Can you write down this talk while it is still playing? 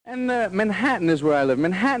And Manhattan is where I live.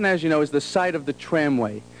 Manhattan, as you know, is the site of the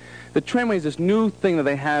Tramway. The Tramway is this new thing that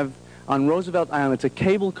they have on Roosevelt Island. It's a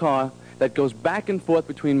cable car that goes back and forth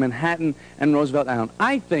between Manhattan and Roosevelt Island.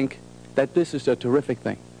 I think that this is a terrific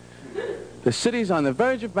thing. The city's on the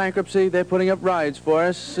verge of bankruptcy. They're putting up rides for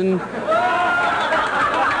us, and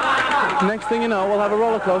next thing you know, we'll have a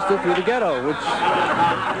roller coaster through the ghetto, which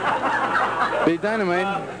be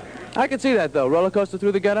dynamite. I could see that, though. Roller coaster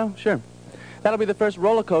through the ghetto? Sure. That'll be the first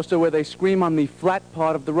roller coaster where they scream on the flat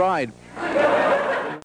part of the ride.